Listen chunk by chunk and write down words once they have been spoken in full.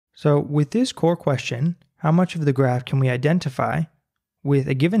So with this core question, how much of the graph can we identify with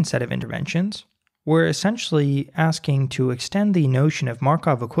a given set of interventions, we're essentially asking to extend the notion of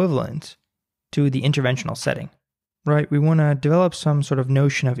Markov equivalence to the interventional setting. Right, we want to develop some sort of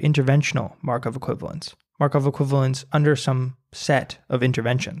notion of interventional Markov equivalence under some set of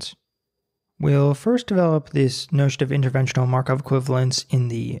interventions. We'll first develop this notion of interventional Markov equivalence in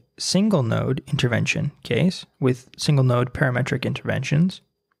the single node intervention case with single node parametric interventions.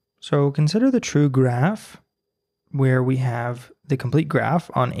 So consider the true graph where we have the complete graph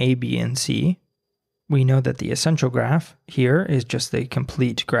on A, B, and C. We know that the essential graph here is just the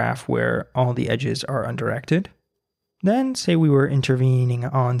complete graph where all the edges are undirected. Then say we were intervening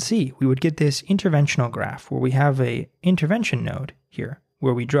on C, we would get this interventional graph where we have an intervention node here,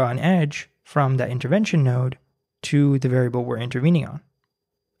 where we draw an edge from that intervention node to the variable we're intervening on.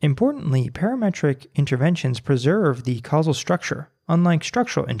 Importantly, parametric interventions preserve the causal structure, unlike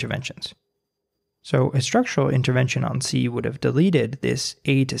structural interventions. So a structural intervention on C would have deleted this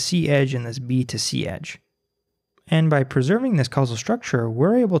A to C edge and this B to C edge. And by preserving this causal structure,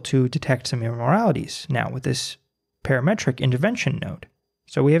 we're able to detect some immoralities now with this parametric intervention node.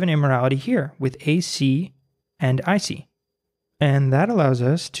 So we have an immorality here with AC and IC. And that allows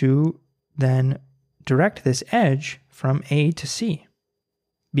us to then direct this edge from A to C,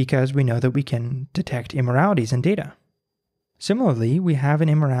 because we know that we can detect immoralities in data. Similarly, we have an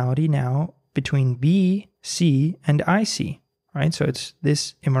immorality now between B, C, and IC, right? So it's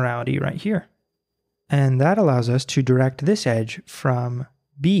this immorality right here. And that allows us to direct this edge from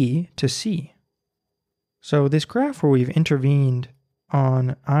B to C. So this graph where we've intervened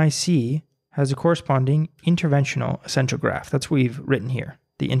on IC has a corresponding interventional essential graph. That's what we've written here,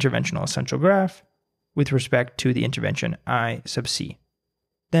 the interventional essential graph with respect to the intervention I sub C.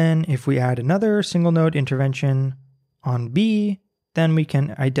 Then if we add another single node intervention on B, then we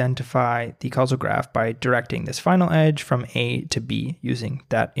can identify the causal graph by directing this final edge from A to B using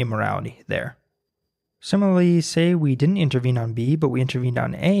that immorality there. Similarly, say we didn't intervene on B, but we intervened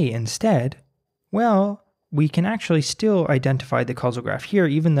on A instead, well, we can actually still identify the causal graph here,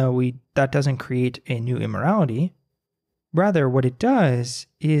 even though that doesn't create a new immorality. Rather, what it does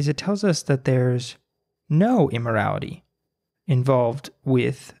is it tells us that there's no immorality involved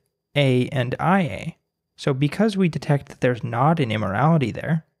with A and IA. So because we detect that there's not an immorality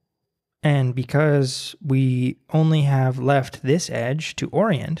there, and because we only have left this edge to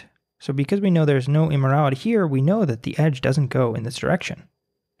orient, so because we know there's no immorality here, we know that the edge doesn't go in this direction.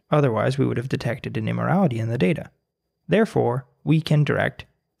 Otherwise, we would have detected an immorality in the data. Therefore, we can direct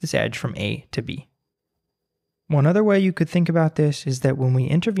this edge from A to B. One other way you could think about this is that when we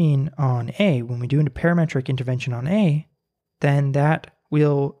intervene on A, when we do a parametric intervention on A, then that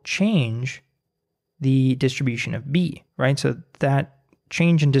will change the distribution of B, right? So that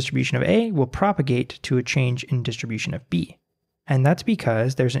change in distribution of A will propagate to a change in distribution of B. And that's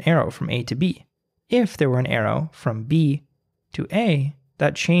because there's an arrow from A to B. If there were an arrow from B to A,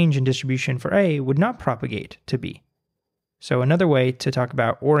 that change in distribution for A would not propagate to B. So another way to talk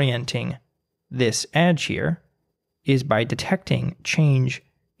about orienting this edge here is by detecting change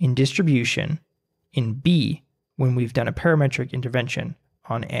in distribution in B when we've done a parametric intervention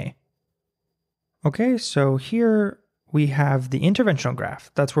on A. Okay, so here we have the interventional graph.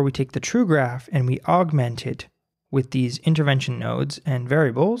 That's where we take the true graph and we augment it with these intervention nodes and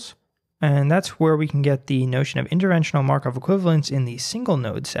variables. And that's where we can get the notion of interventional Markov equivalence in the single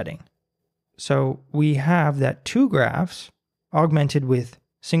node setting. So we have that two graphs augmented with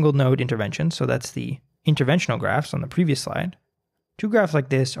single node interventions. So that's the interventional graphs on the previous slide. Two graphs like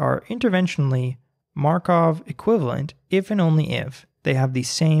this are interventionally Markov equivalent if and only if they have the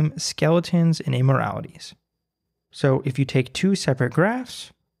same skeletons and immoralities. So if you take two separate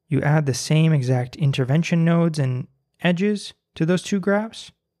graphs, you add the same exact intervention nodes and edges to those two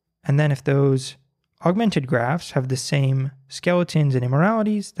graphs, and then if those augmented graphs have the same skeletons and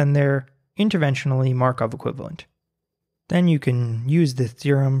immoralities, then they're interventionally Markov equivalent. Then you can use the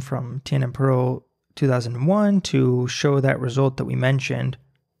theorem from Tian and Pearl 2001 to show that result that we mentioned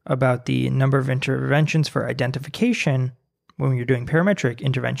about the number of interventions for identification when you're doing parametric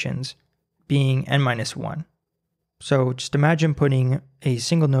interventions being n-1. So just imagine putting a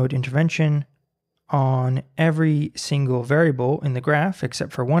single node intervention on every single variable in the graph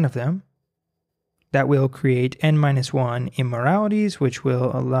except for one of them. That will create n-1 immoralities, which will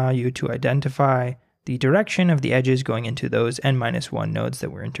allow you to identify the direction of the edges going into those n-1 nodes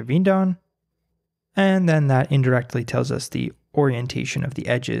that were intervened on. And then that indirectly tells us the orientation of the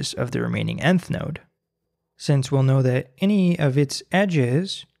edges of the remaining nth node. Since we'll know that any of its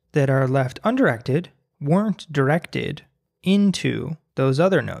edges that are left undirected weren't directed into those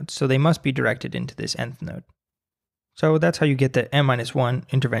other nodes, so they must be directed into this nth node. So that's how you get the n-1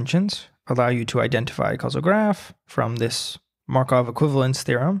 interventions, allow you to identify a causal graph from this Markov equivalence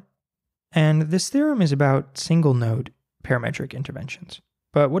theorem. And this theorem is about single node parametric interventions.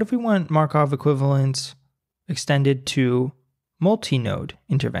 But what if we want Markov equivalence extended to multi-node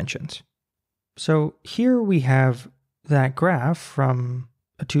interventions? So here we have that graph from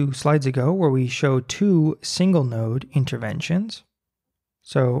 2 slides ago where we show 2 single node interventions.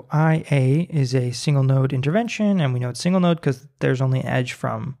 So IA is a single node intervention, and we know it's single node because there's only an edge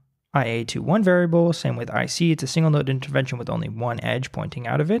from IA to one variable. Same with IC, it's a single node intervention with only one edge pointing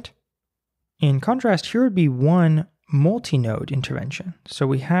out of it. In contrast, here would be one multi-node intervention. So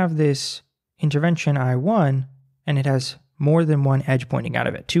we have this intervention I1, and it has more than one edge pointing out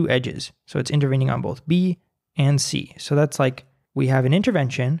of it, 2 edges. So it's intervening on both B and C. So that's like we have an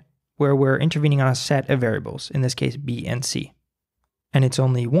intervention where we're intervening on a set of variables, in this case B and C. And it's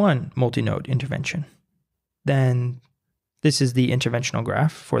only one multi-node intervention. Then this is the interventional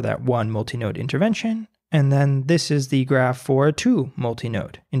graph for that one multi-node intervention. And then this is the graph for a 2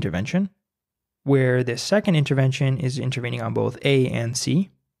 multi-node intervention, where this second intervention is intervening on both A and C.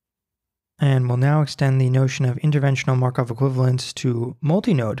 And we'll now extend the notion of interventional Markov equivalence to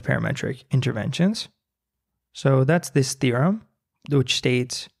multi-node parametric interventions. So that's this theorem, which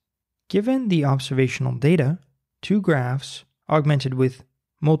states, given the observational data, 2 graphs augmented with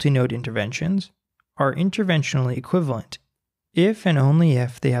multi-node interventions are interventionally equivalent if and only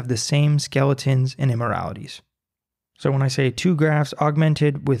if they have the same skeletons and immoralities. So when I say 2 graphs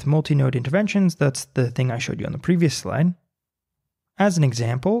augmented with multi-node interventions, that's the thing I showed you on the previous slide. As an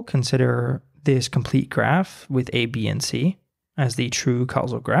example, consider this complete graph with A, B, and C as the true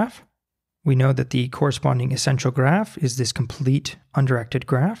causal graph. We know that the corresponding essential graph is this complete undirected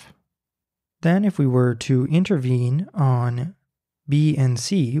graph. Then if we were to intervene on B and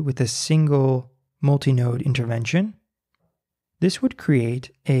C with a single multi-node intervention, this would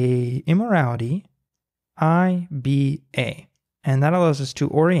create a immorality IBA, and that allows us to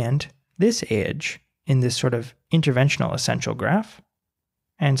orient this edge in this sort of interventional essential graph.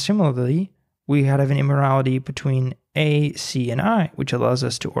 And similarly, we have an immorality between A, C, and I, which allows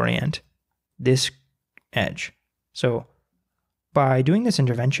us to orient this edge. So by doing this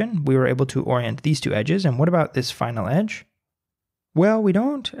intervention, we were able to orient these 2 edges. And what about this final edge? Well, we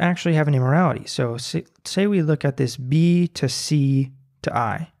don't actually have an immorality. So say we look at this B to C to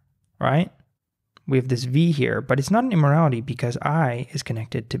I, right? We have this V here, but it's not an immorality because I is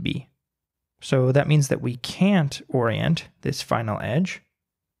connected to B. So that means that we can't orient this final edge.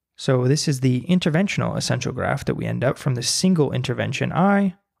 So this is the interventional essential graph that we end up from the single intervention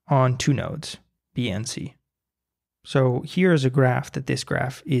I on 2 nodes, B and C. So here is a graph that this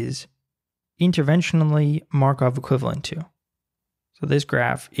graph is interventionally Markov equivalent to. So this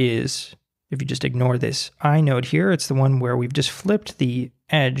graph is, if you just ignore this I node here, it's the one where we've just flipped the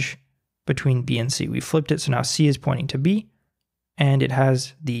edge between B and C. We flipped it, so now C is pointing to B, and it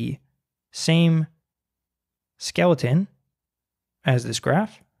has the same skeleton as this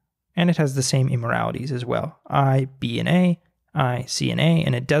graph, and it has the same immoralities as well. I, B, and A, I, C, and A,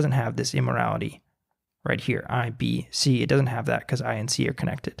 and it doesn't have this immorality right here, I, B, C. It doesn't have that because I and C are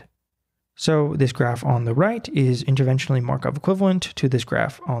connected. So this graph on the right is interventionally Markov equivalent to this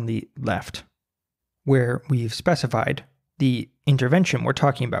graph on the left, where we've specified the intervention we're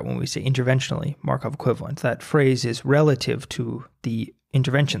talking about when we say interventionally Markov equivalent. That phrase is relative to the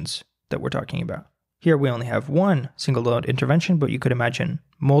interventions that we're talking about. Here we only have one single node intervention, but you could imagine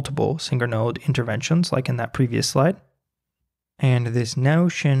multiple single node interventions like in that previous slide. And this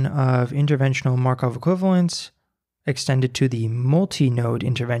notion of interventional Markov equivalence extended to the multi-node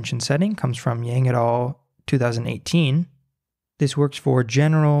intervention setting comes from Yang et al. 2018. This works for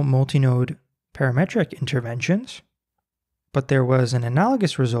general multi-node parametric interventions, but there was an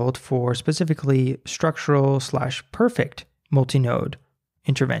analogous result for specifically structural/perfect multi-node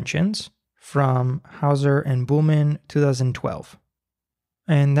interventions from Hauser and Buhlmann 2012.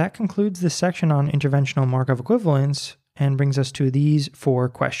 And that concludes this section on interventional Markov equivalence and brings us to these 4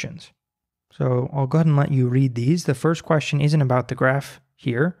 questions. So I'll go ahead and let you read these. The first question isn't about the graph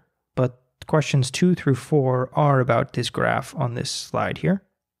here, but questions 2 through 4 are about this graph on this slide here.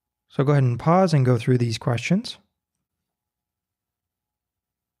 So go ahead and pause and go through these questions.